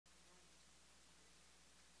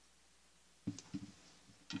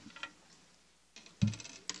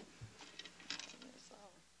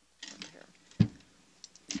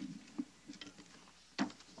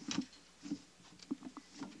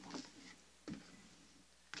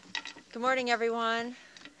Good morning, everyone.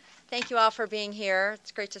 Thank you all for being here.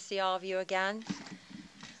 It's great to see all of you again.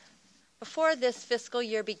 Before this fiscal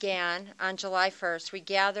year began on July 1st, we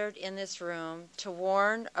gathered in this room to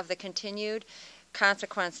warn of the continued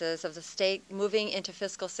consequences of the state moving into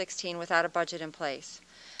fiscal 16 without a budget in place.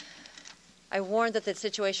 I warned that the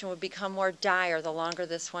situation would become more dire the longer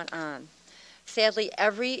this went on. Sadly,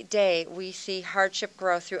 every day we see hardship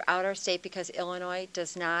grow throughout our state because Illinois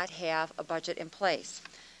does not have a budget in place.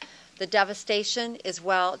 The devastation is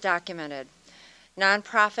well documented.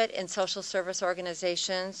 Nonprofit and social service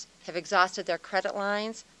organizations have exhausted their credit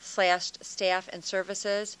lines, slashed staff and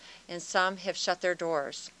services, and some have shut their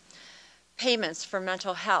doors. Payments for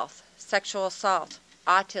mental health, sexual assault,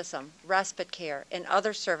 autism, respite care, and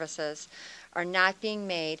other services are not being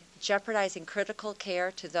made, jeopardizing critical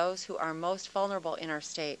care to those who are most vulnerable in our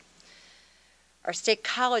state. Our state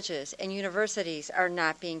colleges and universities are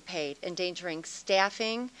not being paid, endangering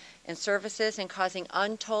staffing and services and causing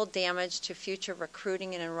untold damage to future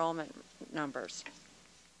recruiting and enrollment numbers.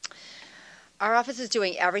 Our office is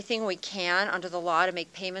doing everything we can under the law to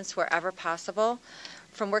make payments wherever possible,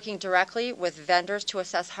 from working directly with vendors to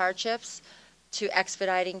assess hardships to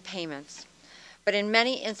expediting payments. But in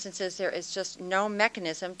many instances, there is just no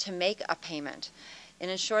mechanism to make a payment. And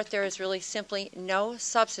in short, there is really simply no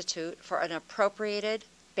substitute for an appropriated,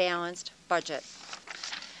 balanced budget.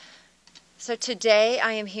 So today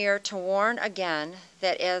I am here to warn again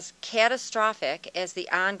that as catastrophic as the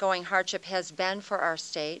ongoing hardship has been for our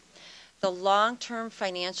state, the long-term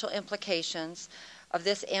financial implications of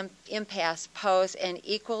this impasse pose an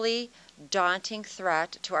equally daunting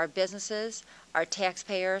threat to our businesses, our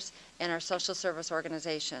taxpayers, and our social service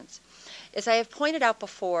organizations. As I have pointed out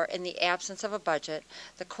before, in the absence of a budget,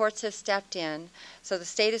 the courts have stepped in, so the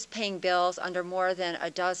state is paying bills under more than a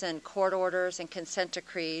dozen court orders and consent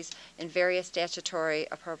decrees and various statutory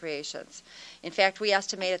appropriations. In fact, we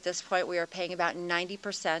estimate at this point we are paying about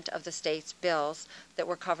 90% of the state's bills that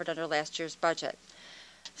were covered under last year's budget.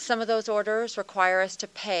 Some of those orders require us to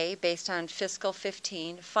pay based on fiscal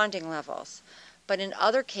 15 funding levels, but in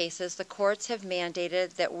other cases, the courts have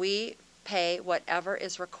mandated that we pay whatever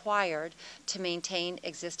is required to maintain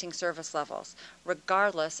existing service levels,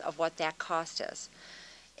 regardless of what that cost is.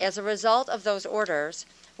 As a result of those orders,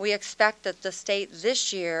 we expect that the state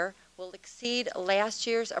this year will exceed last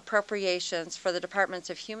year's appropriations for the Departments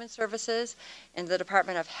of Human Services and the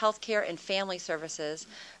Department of Health Care and Family Services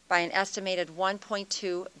by an estimated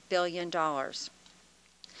 $1.2 billion.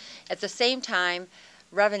 At the same time,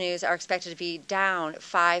 revenues are expected to be down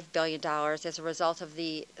 $5 billion as a result of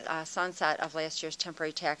the sunset of last year's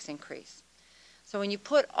temporary tax increase. So when you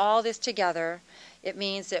put all this together, it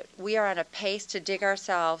means that we are on a pace to dig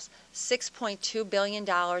ourselves $6.2 billion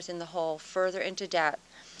in the hole further into debt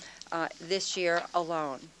this year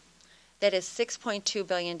alone. That is $6.2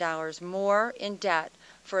 billion more in debt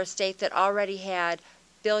for a state that already had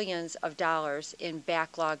billions of dollars in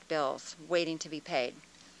backlogged bills waiting to be paid.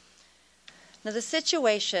 Now, the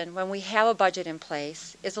situation when we have a budget in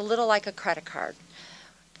place is a little like a credit card.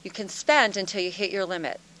 You can spend until you hit your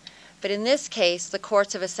limit. But in this case, the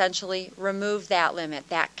courts have essentially removed that limit,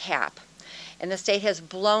 that cap. And the state has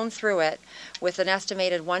blown through it with an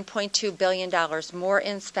estimated $1.2 billion more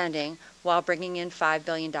in spending while bringing in $5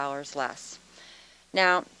 billion less.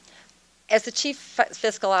 Now, as the chief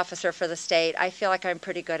fiscal officer for the state, I feel like I'm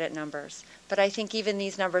pretty good at numbers. But I think even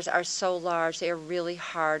these numbers are so large, they are really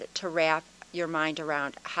hard to wrap your mind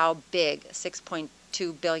around how big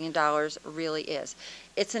 $6.2 billion really is.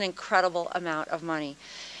 It's an incredible amount of money.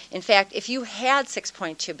 In fact, if you had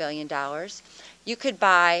 $6.2 billion, you could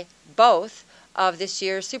buy both of this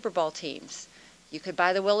year's Super Bowl teams. You could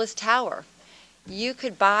buy the Willis Tower. You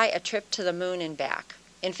could buy a trip to the moon and back.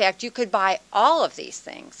 In fact, you could buy all of these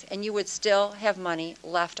things and you would still have money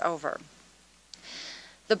left over.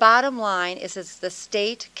 The bottom line is that the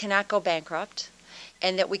state cannot go bankrupt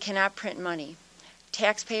and that we cannot print money.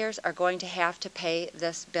 Taxpayers are going to have to pay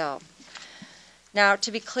this bill. Now,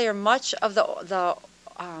 to be clear, much of the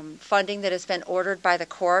funding that has been ordered by the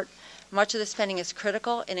court, much of the spending is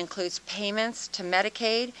critical. It includes payments to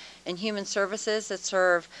Medicaid and human services that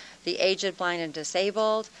serve the aged, blind, and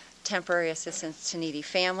disabled, temporary assistance to needy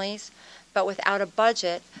families. But without a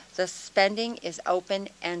budget, the spending is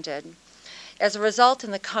open-ended. As a result,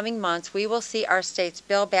 in the coming months, we will see our state's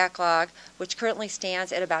bill backlog, which currently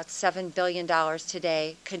stands at about $7 billion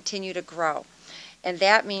today, continue to grow. And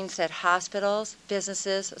that means that hospitals,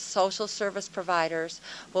 businesses, social service providers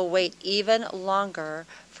will wait even longer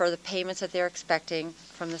for the payments that they're expecting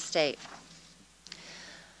from the state.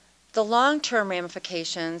 The long-term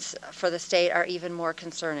ramifications for the state are even more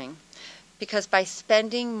concerning. because by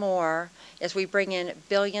spending more as we bring in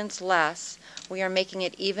billions less, we are making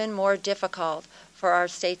it even more difficult for our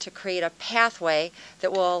state to create a pathway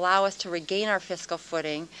that will allow us to regain our fiscal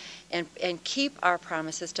footing and keep our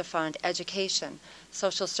promises to fund education,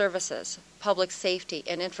 social services, public safety,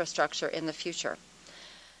 and infrastructure in the future.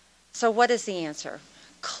 So what is the answer?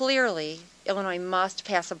 Clearly, Illinois must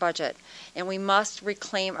pass a budget, and we must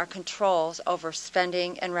reclaim our controls over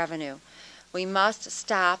spending and revenue. We must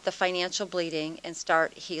stop the financial bleeding and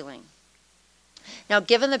start healing. Now,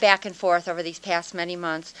 given the back and forth over these past many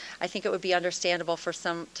months, I think it would be understandable for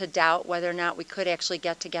some to doubt whether or not we could actually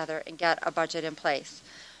get together and get a budget in place.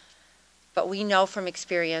 But we know from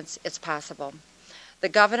experience it's possible. The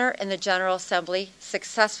governor and the General Assembly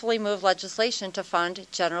successfully moved legislation to fund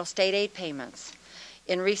general state aid payments.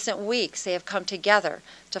 In recent weeks, they have come together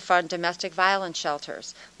to fund domestic violence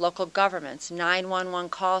shelters, local governments, 911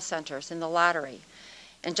 call centers, and the lottery.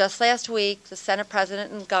 And just last week, the Senate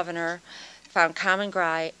President and Governor found common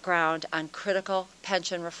ground on critical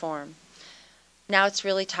pension reform. Now it's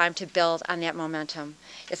really time to build on that momentum.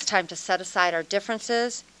 It's time to set aside our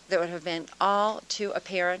differences that would have been all too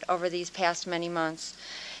apparent over these past many months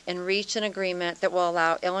and reach an agreement that will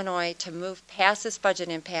allow Illinois to move past this budget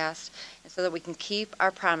impasse so that we can keep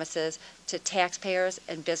our promises to taxpayers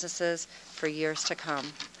and businesses for years to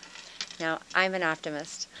come. Now, I'm an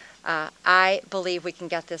optimist. I believe we can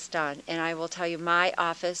get this done, and I will tell you my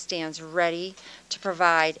office stands ready to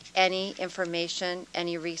provide any information,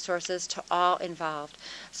 any resources to all involved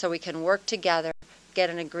so we can work together, get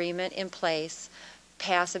an agreement in place,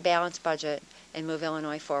 pass a balanced budget, and move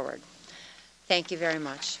Illinois forward. Thank you very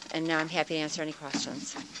much, and now I'm happy to answer any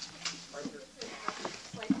questions.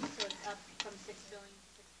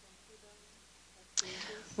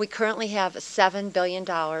 We currently have $7 billion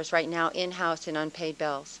right now in-house in unpaid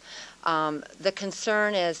bills. The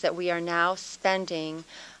concern is that we are now spending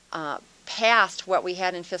past what we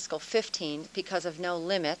had in fiscal 15 because of no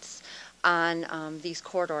limits on these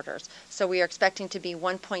court orders. So we are expecting to be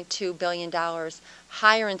 $1.2 billion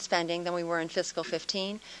higher in spending than we were in fiscal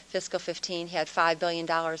 15. Fiscal 15 had $5 billion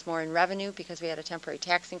more in revenue because we had a temporary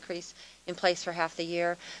tax increase in place for half the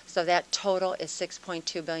year. So that total is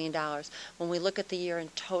 $6.2 billion. When we look at the year in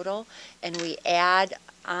total and we add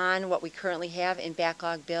on what we currently have in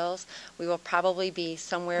backlog bills, we will probably be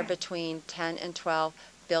somewhere between $10 and $12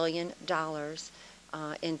 billion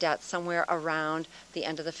in debt somewhere around the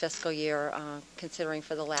end of the fiscal year, considering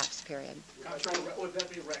for the lapse period. Would that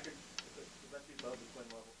be a record? Would that be above the Quinn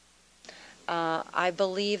level? I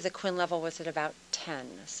believe the Quinn level was at about 10,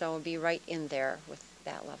 so it would be right in there with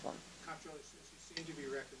that level. Comptroller, you seem to be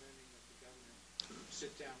recommending that the governor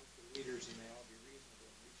sit down with the leaders and they all be reasonable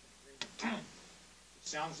and reach an agreement. It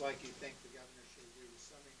sounds like you think the governor should agree to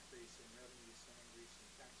some increase in revenue, some increase in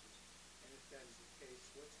taxes. And if that is the case,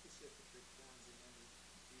 what specific reforms and money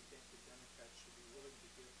do you think the Democrats should be willing to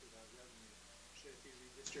give for that revenue? Should it be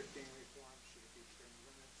redistricting reform? Should it be term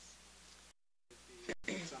limits? Should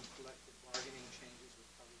it be some collective bargaining changes with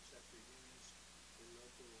public sector unions for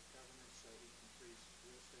local governments so we can freeze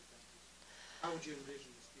real estate rentals? How would you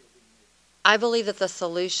envision this deal being made? I believe that the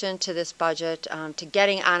solution to this budget, to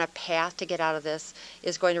getting on a path to get out of this,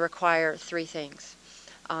 is going to require three things.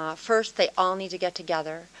 First, they all need to get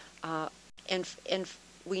together, and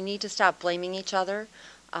we need to stop blaming each other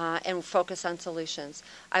and focus on solutions.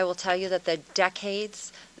 I will tell you that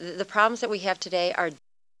the problems that we have today are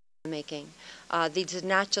making. These did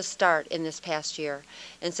not just start in this past year.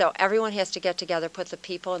 And so everyone has to get together, put the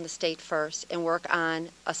people in the state first, and work on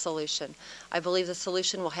a solution. I believe the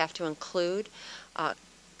solution will have to include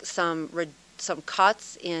some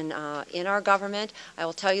cuts in our government. I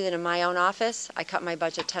will tell you that in my own office, I cut my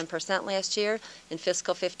budget 10% last year. In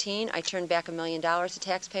fiscal 15, I turned back $1 million to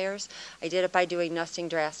taxpayers. I did it by doing nothing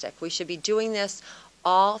drastic. We should be doing this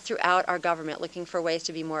all throughout our government, looking for ways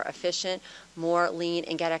to be more efficient, more lean,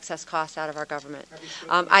 and get excess costs out of our government.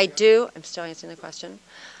 I'm still answering the question.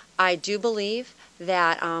 I do believe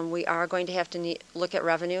that we are going to have to look at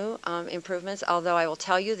revenue improvements, although I will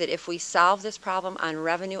tell you that if we solve this problem on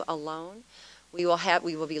revenue alone, we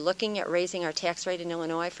will be looking at raising our tax rate in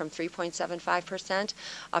Illinois from 3.75%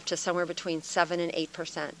 up to somewhere between 7 and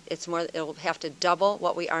 8%. It will have to double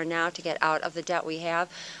what we are now to get out of the debt we have.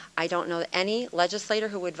 I don't know any legislator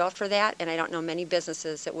who would vote for that, and I don't know many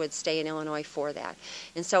businesses that would stay in Illinois for that.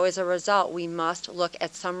 And so as a result, we must look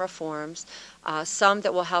at some reforms some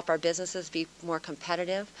that will help our businesses be more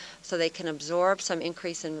competitive so they can absorb some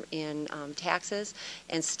increase in taxes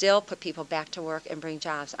and still put people back to work and bring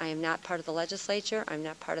jobs. I am not part of the legislature. I'm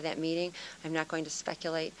not part of that meeting. I'm not going to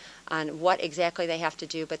speculate on what exactly they have to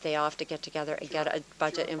do, but they all have to get together and get a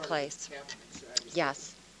budget in place.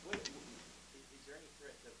 Yes. Is there any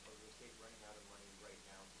threat of the state running out of money right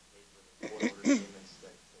now to pay for the court order payments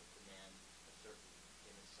that demand a certain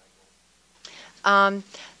payment cycle?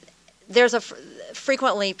 There's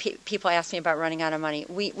frequently people ask me about running out of money.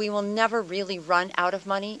 We will never really run out of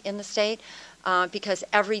money in the state because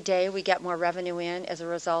every day we get more revenue in as a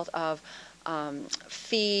result of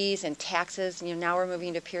fees and taxes. Now we're moving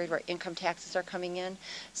into a period where income taxes are coming in.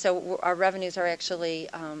 So our revenues are actually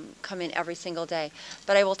come in every single day.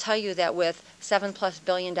 But I will tell you that with $7+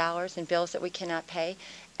 billion in bills that we cannot pay,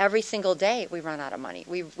 every single day we run out of money.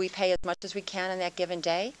 We pay as much as we can on that given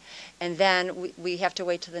day, and then we have to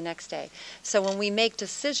wait till the next day. So when we make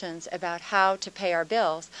decisions about how to pay our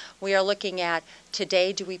bills, we are looking at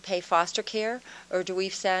today, do we pay foster care, or do we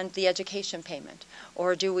send the education payment,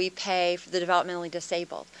 or do we pay for the developmentally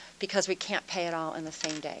disabled, because we can't pay it all in the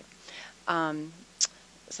same day.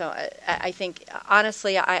 So I think,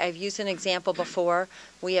 honestly, I've used an example before.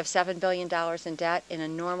 We have $7 billion in debt. In a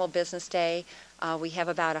normal business day, we have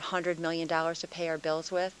about $100 million to pay our bills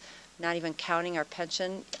with, not even counting our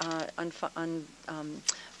pension,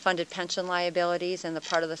 unfunded pension liabilities and the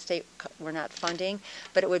part of the state we're not funding.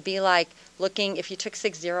 But it would be like looking, if you took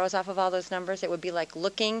 6 zeros off of all those numbers, it would be like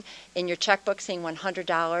looking in your checkbook, seeing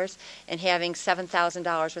 $100 and having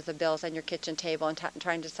 $7,000 worth of bills on your kitchen table and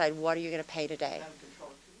trying to decide what are you going to pay today.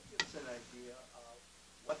 Comptroller, can you give us an idea of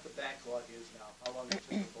what the backlog is now? How long a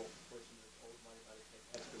typical person that owes money by the state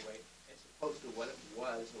has to wait, as opposed to what it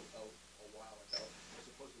was a while ago, as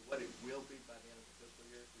opposed to what it will be by the end of the fiscal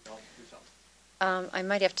year if we don't do something? I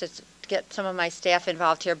might have to get some of my staff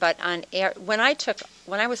involved here, but when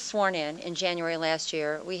I was sworn in January last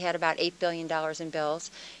year, we had about $8 billion in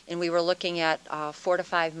bills, and we were looking at 4 to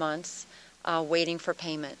 5 months waiting for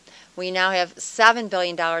payment. We now have $7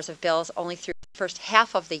 billion of bills only through the first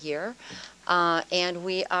half of the year, and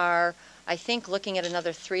we are, I think, looking at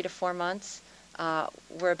another 3 to 4 months.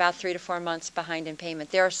 We're about 3 to 4 months behind in payment.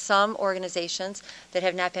 There are some organizations that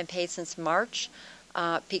have not been paid since March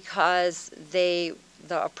because the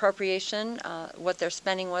appropriation, what their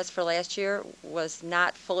spending was for last year, was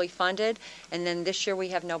not fully funded, and then this year we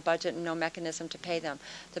have no budget and no mechanism to pay them.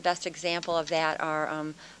 The best example of that are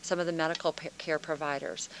some of the medical care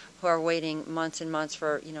providers who are waiting months and months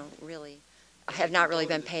for, really, have not really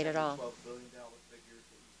been paid at all. $12 billion figure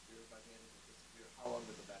for each year by the end of the fiscal year. How long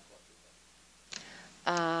would the backlog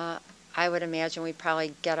be? I would imagine we'd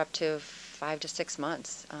probably get up to 5 to 6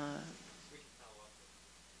 months.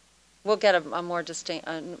 We'll get a more distinct,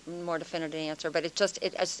 more definitive answer, but it just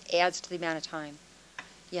adds to the amount of time.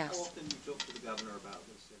 Yes. How often do you talk to the governor about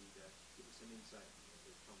this, and give us some insight into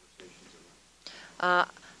the conversations around?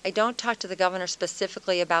 I don't talk to the governor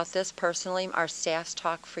specifically about this personally. Our staffs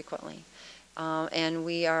talk frequently, and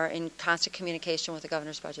we are in constant communication with the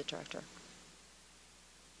governor's budget director.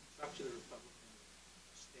 Talk to the Republican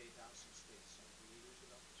State House and State Senate leaders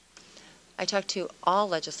about this. I talk to all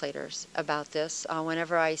legislators about this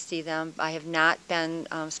whenever I see them. I have not been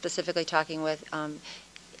specifically talking with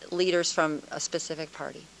leaders from a specific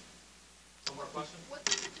party. One more question? What's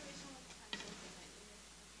the situation with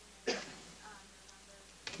the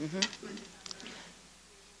pension payment?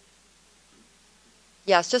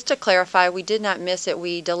 Yes, just to clarify, we did not miss it.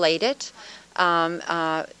 We delayed it.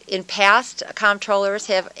 In past, comptrollers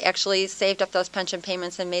have actually saved up those pension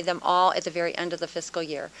payments and made them all at the very end of the fiscal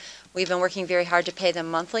year. We've been working very hard to pay them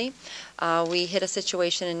monthly. We hit a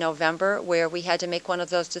situation in November where we had to make one of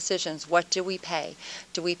those decisions. What do we pay?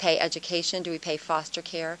 Do we pay education? Do we pay foster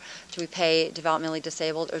care? Do we pay developmentally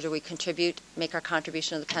disabled? Or do we make our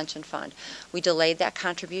contribution to the pension fund? We delayed that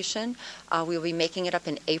contribution. We will be making it up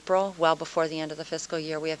in April, well before the end of the fiscal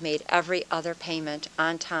year. We have made every other payment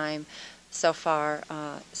on time so far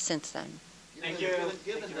since then. Thank you.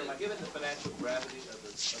 Given the financial gravity of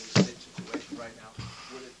the state situation right now,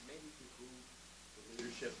 would it maybe behoove the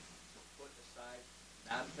leadership to put aside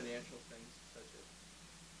non-financial things such as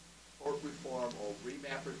court reform or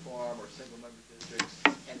remap reform or single-member districts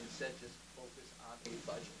and instead just focus on a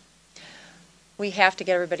budget? We have to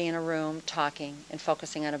get everybody in a room talking and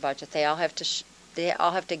focusing on a budget. They all have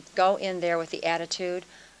to go in there with the attitude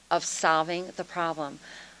of solving the problem.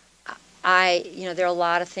 There are a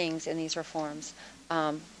lot of things in these reforms.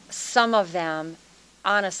 Some of them,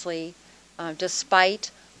 honestly,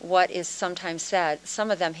 despite what is sometimes said,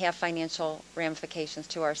 some of them have financial ramifications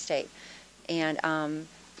to our state. And,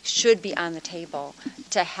 should be on the table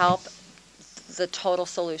to help the total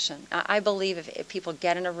solution. I believe if people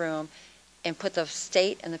get in a room and put the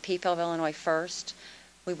state and the people of Illinois first,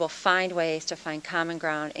 we will find ways to find common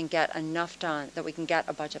ground and get enough done that we can get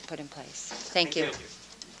a budget put in place. Thank you.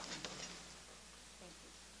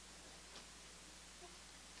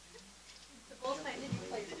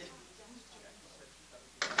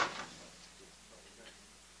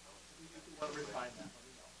 Want to refine that.